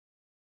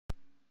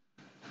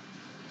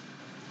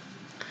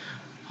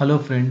Hello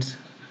friends,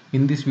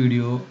 in this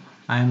video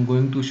I am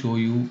going to show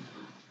you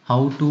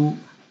how to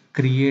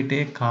create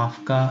a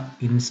Kafka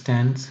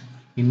instance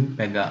in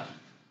PEGA.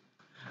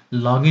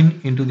 Log in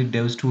into the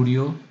Dev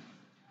Studio,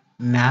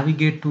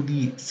 navigate to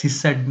the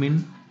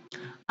sysadmin.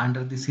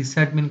 Under the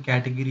sysadmin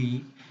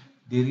category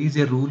there is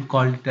a rule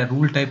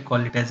type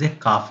called it as a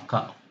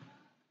Kafka.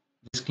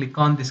 Just click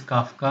on this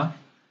Kafka.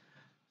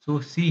 So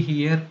see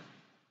here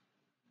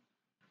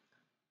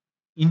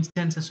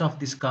instances of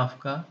this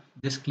Kafka.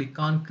 Just click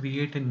on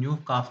create a new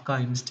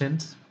Kafka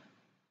instance.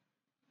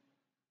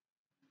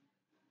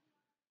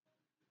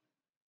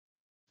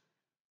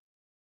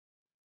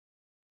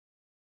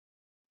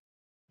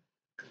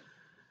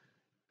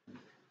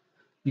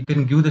 You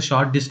can give the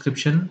short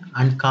description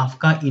and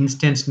Kafka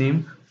instance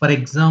name. For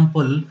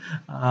example,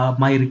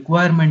 my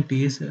requirement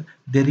is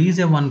there is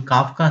a one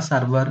Kafka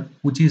server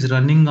which is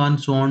running on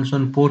so and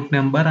so port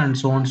number and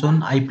so and so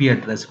IP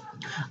address.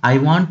 I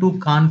want to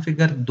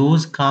configure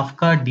those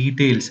Kafka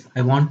details.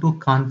 I want to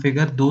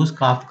configure those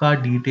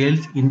Kafka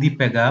details in the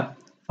PEGA.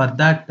 For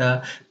that,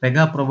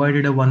 PEGA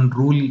provided a one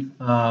rule,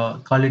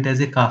 call it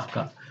as a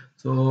Kafka.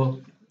 So,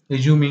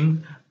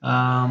 assuming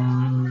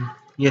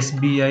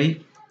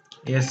SBI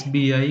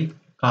SBI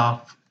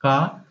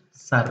Kafka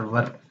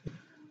server.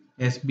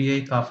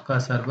 SBI Kafka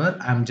server.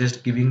 I'm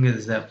just giving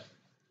as a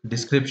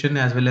description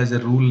as well as a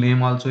rule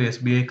name also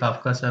SBI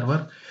Kafka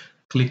server.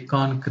 Click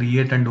on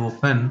create and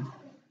open.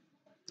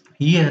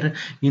 Here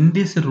in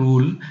this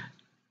rule,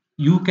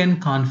 you can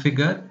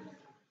configure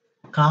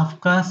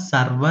Kafka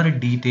server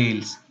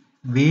details,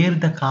 where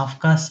the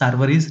Kafka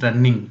server is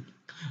running,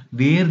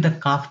 where the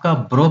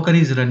Kafka broker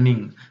is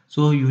running.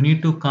 So you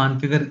need to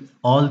configure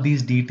all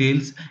these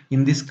details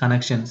in this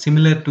connection,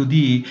 similar to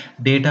the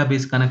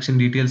database connection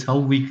details, how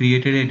we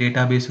created a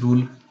database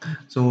rule.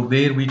 So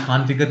where we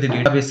configure the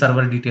database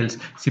server details.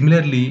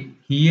 Similarly,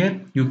 here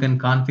you can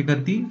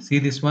configure the, see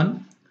this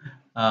one,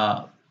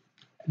 uh,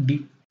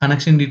 the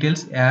connection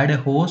details, add a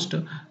host.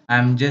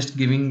 I'm just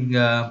giving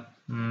where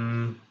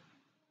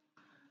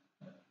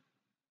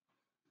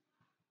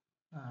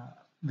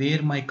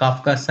my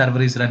Kafka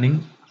server is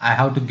running. I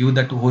have to give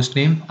that host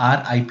name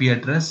or IP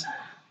address.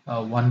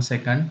 1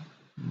 second.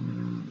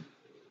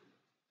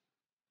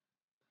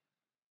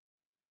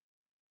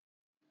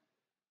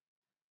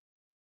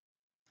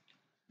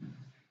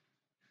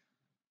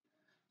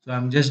 So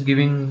I'm just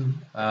giving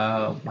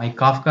my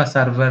Kafka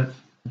server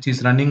which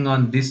is running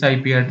on this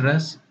IP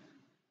address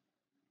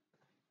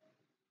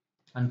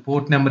and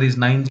port number is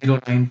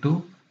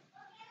 9092.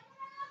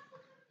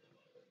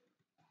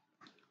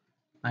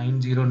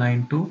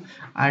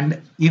 And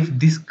if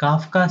this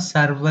Kafka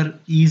server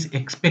is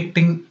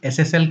expecting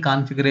SSL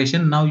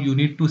configuration, now you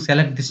need to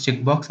select this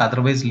checkbox,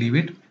 otherwise leave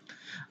it.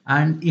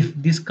 And if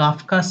this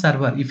Kafka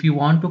server, if you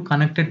want to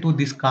connect it to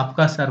this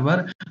Kafka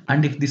server,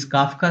 and if this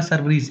Kafka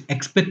server is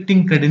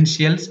expecting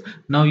credentials,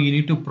 now you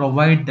need to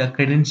provide the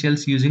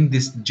credentials using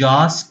this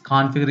JAWS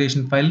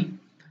configuration file,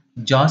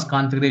 JAWS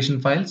configuration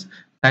files.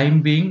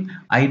 Time being,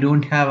 I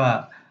don't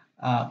have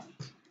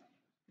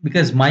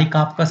because my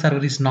Kafka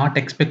server is not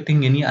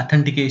expecting any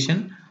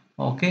authentication.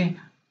 Okay,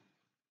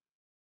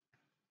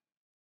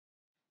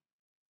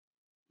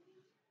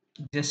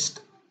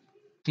 just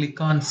click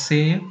on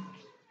save.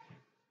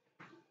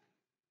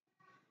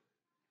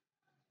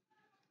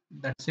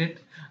 That's it.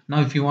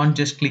 Now if you want,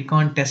 just click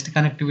on test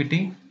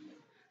connectivity.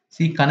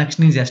 See,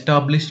 connection is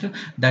established.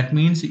 That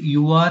means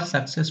you are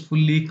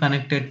successfully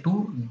connected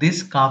to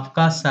this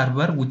Kafka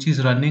server which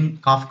is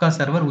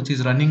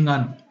running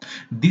on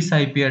this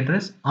IP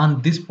address on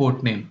this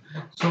port name.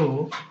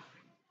 So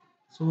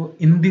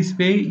in this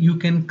way you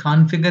can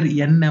configure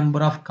n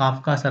number of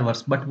Kafka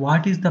servers. But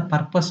what is the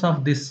purpose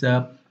of this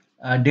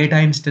data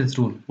instance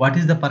rule? What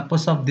is the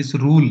purpose of this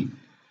rule?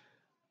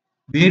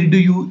 Where do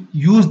you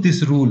use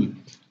this rule?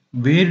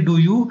 Where do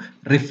you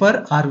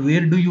refer, or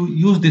where do you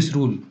use this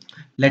rule?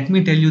 Let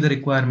me tell you the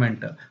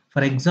requirement.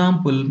 For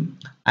example,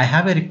 I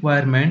have a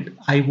requirement.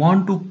 I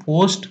want to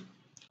post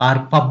or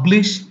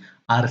publish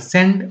or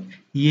send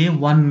a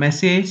one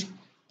message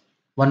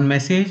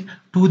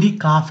to the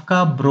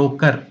Kafka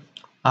broker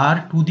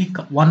or to the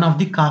one of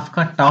the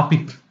Kafka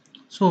topic.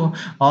 So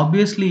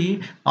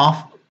obviously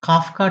of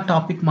Kafka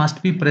topic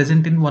must be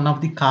present in one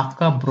of the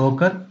Kafka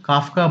broker.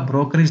 Kafka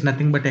broker is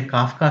nothing but a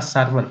Kafka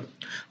server.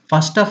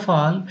 First of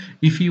all,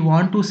 if you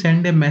want to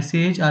send a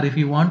message or if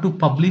you want to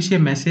publish a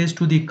message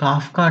to the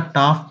Kafka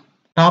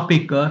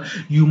topic,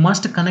 you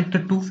must connect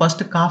it to first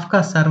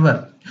Kafka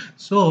server.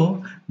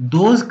 So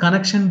those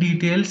connection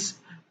details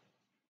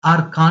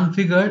are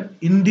configured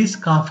in this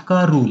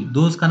Kafka rule.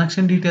 Those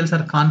connection details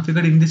are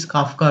configured in this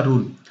Kafka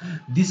rule.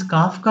 This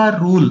Kafka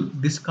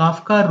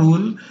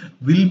rule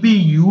will be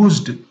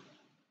used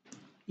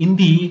in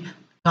the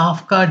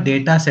Kafka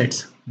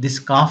datasets.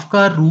 This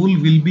Kafka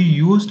rule will be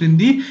used in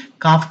the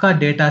Kafka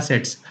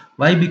datasets.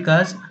 Why?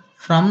 Because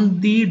from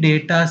the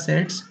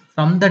datasets,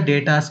 from the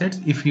data sets.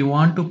 If you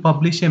want to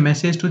publish a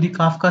message to the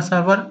Kafka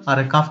server or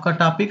a Kafka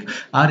topic,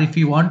 or if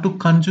you want to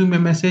consume a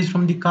message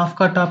from the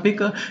Kafka topic,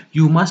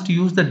 you must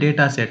use the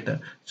data set.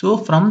 So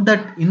from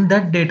that, in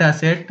that data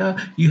set,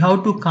 you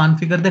have to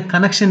configure the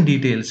connection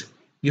details.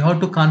 You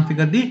have to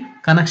configure the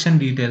connection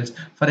details.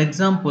 For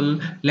example,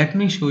 let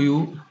me show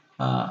you.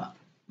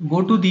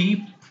 Go to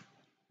the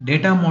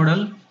data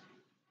model,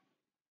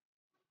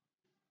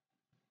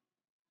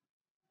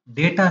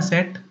 data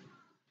set.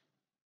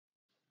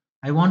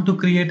 I want to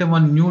create a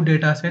one new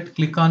data set.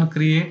 Click on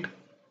create.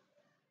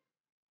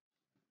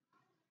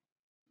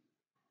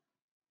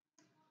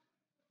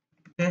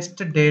 Test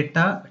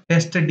data,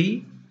 test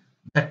d.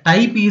 The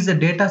type is a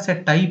data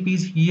set type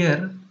is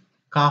here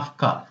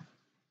Kafka.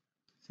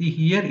 See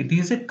here it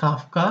is a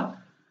Kafka.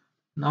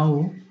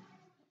 Now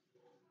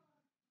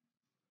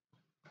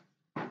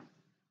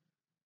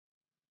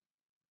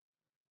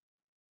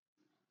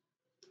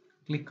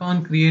click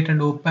on create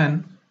and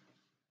open.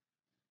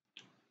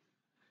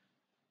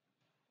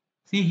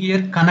 See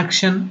here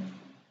connection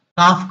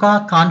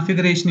Kafka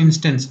configuration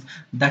instance.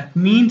 That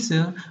means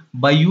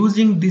by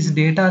using this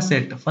data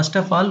set, first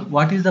of all,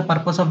 what is the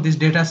purpose of this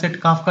data set,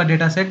 Kafka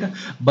data set?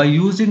 By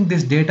using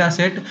this data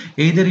set,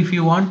 either if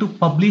you want to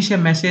publish a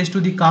message to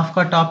the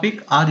Kafka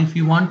topic, or if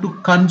you want to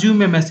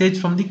consume a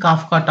message from the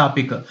Kafka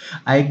topic.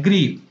 I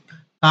agree.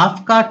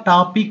 Kafka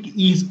topic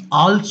is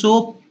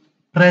also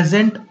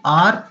present,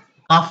 or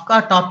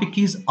Kafka topic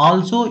is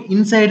also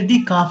inside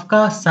the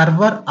Kafka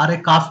server or a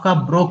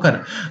Kafka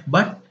broker.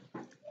 But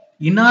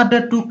in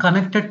order to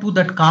connect it to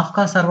that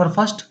Kafka server,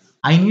 first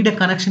I need a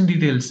connection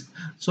details.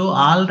 So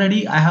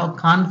already I have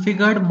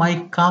configured my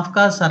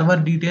Kafka server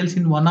details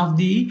in one of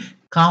the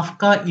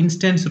Kafka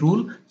instance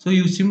rule. So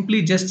you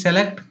simply just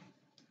select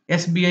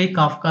SBI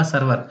Kafka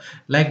server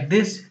like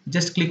this.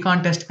 Just click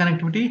on test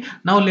connectivity.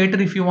 Now later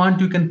if you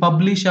want, you can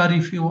publish, or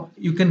if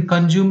you can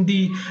consume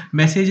the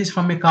messages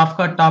from a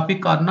Kafka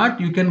topic or not,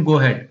 you can go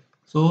ahead.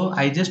 So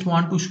I just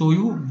want to show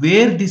you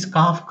where this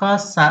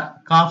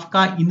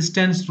Kafka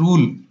instance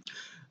rule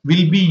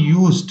will be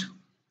used.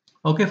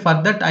 Okay, for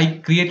that I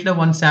created a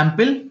one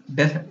sample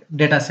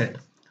data set.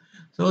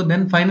 So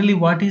then finally,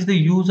 what is the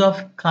use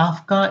of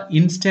Kafka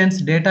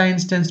instance data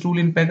instance rule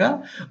in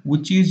Pega,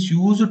 which is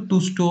used to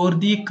store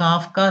the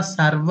Kafka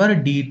server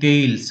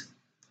details.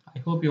 I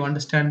hope you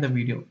understand the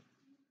video.